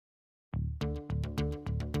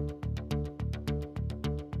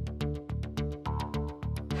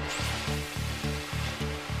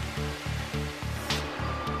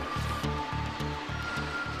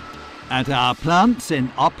At our plants in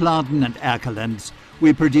Opladen and Erkelenz,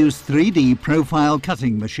 we produce 3D profile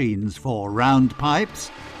cutting machines for round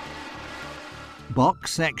pipes,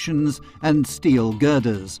 box sections and steel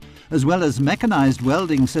girders, as well as mechanized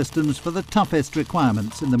welding systems for the toughest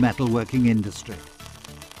requirements in the metalworking industry.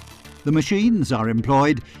 The machines are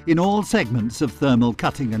employed in all segments of thermal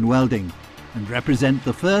cutting and welding and represent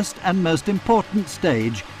the first and most important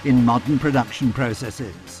stage in modern production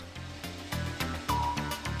processes.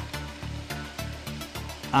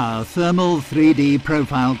 Our thermal 3D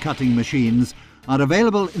profile cutting machines are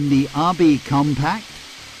available in the RB Compact,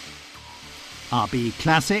 RB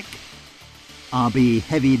Classic, RB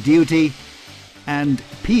Heavy Duty and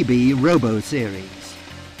PB Robo series.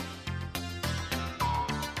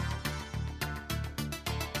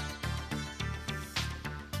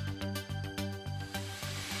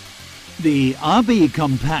 The RB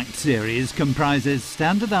Compact series comprises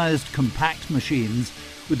standardized compact machines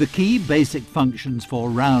with the key basic functions for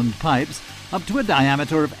round pipes up to a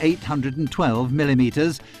diameter of 812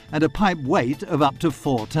 millimeters and a pipe weight of up to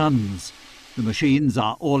 4 tons. The machines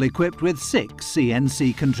are all equipped with 6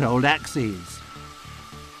 CNC-controlled axes.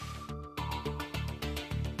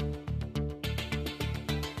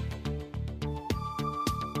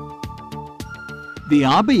 The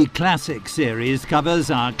RB Classic series covers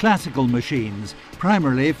our classical machines,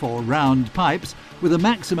 primarily for round pipes with a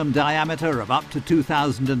maximum diameter of up to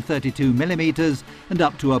 2032 millimeters and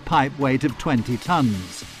up to a pipe weight of 20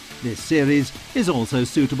 tons. This series is also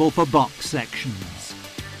suitable for box sections.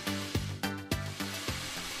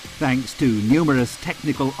 Thanks to numerous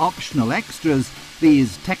technical optional extras,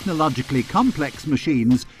 these technologically complex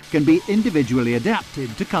machines can be individually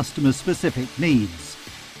adapted to customer-specific needs.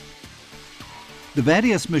 The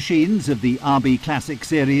various machines of the RB Classic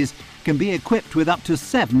series can be equipped with up to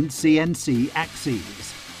 7 CNC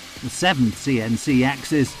axes. The 7th CNC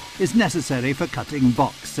axis is necessary for cutting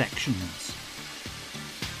box sections.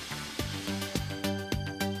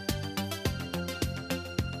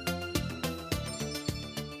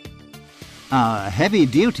 Our Heavy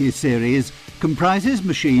Duty series comprises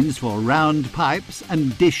machines for round pipes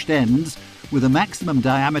and dished ends with a maximum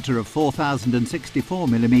diameter of 4,064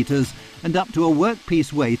 millimeters and up to a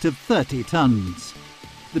workpiece weight of 30 tons.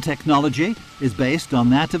 The technology is based on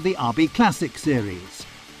that of the RB Classic series.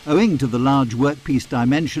 Owing to the large workpiece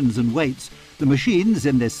dimensions and weights, the machines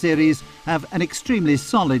in this series have an extremely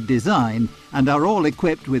solid design and are all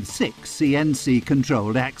equipped with 6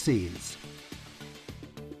 CNC-controlled axes.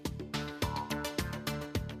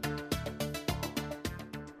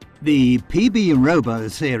 The PB Robo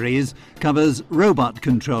series covers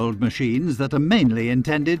robot-controlled machines that are mainly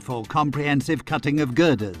intended for comprehensive cutting of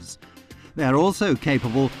girders. They are also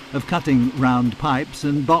capable of cutting round pipes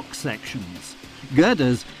and box sections.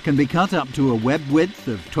 Girders can be cut up to a web width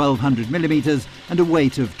of 1200 millimeters and a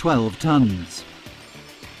weight of 12 tons.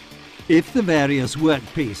 If the various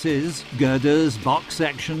workpieces, girders, box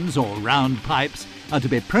sections or round pipes are to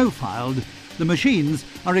be profiled, the machines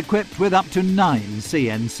are equipped with up to 9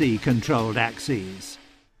 CNC-controlled axes.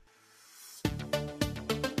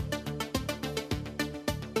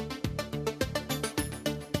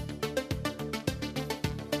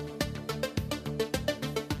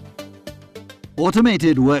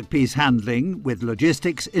 Automated workpiece handling with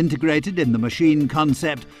logistics integrated in the machine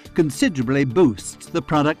concept considerably boosts the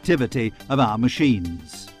productivity of our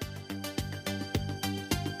machines.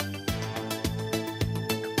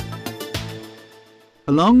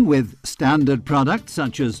 Along with standard products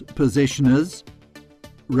such as positioners,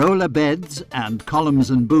 roller beds and columns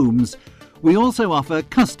and booms, we also offer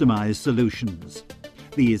customized solutions.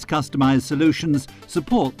 These customized solutions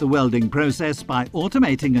support the welding process by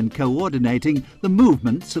automating and coordinating the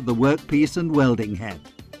movements of the workpiece and welding head.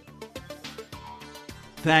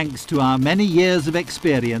 Thanks to our many years of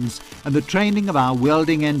experience and the training of our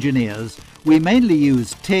welding engineers, we mainly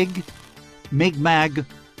use TIG, MIG-MAG,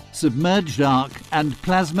 submerged arc and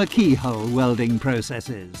plasma keyhole welding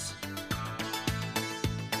processes.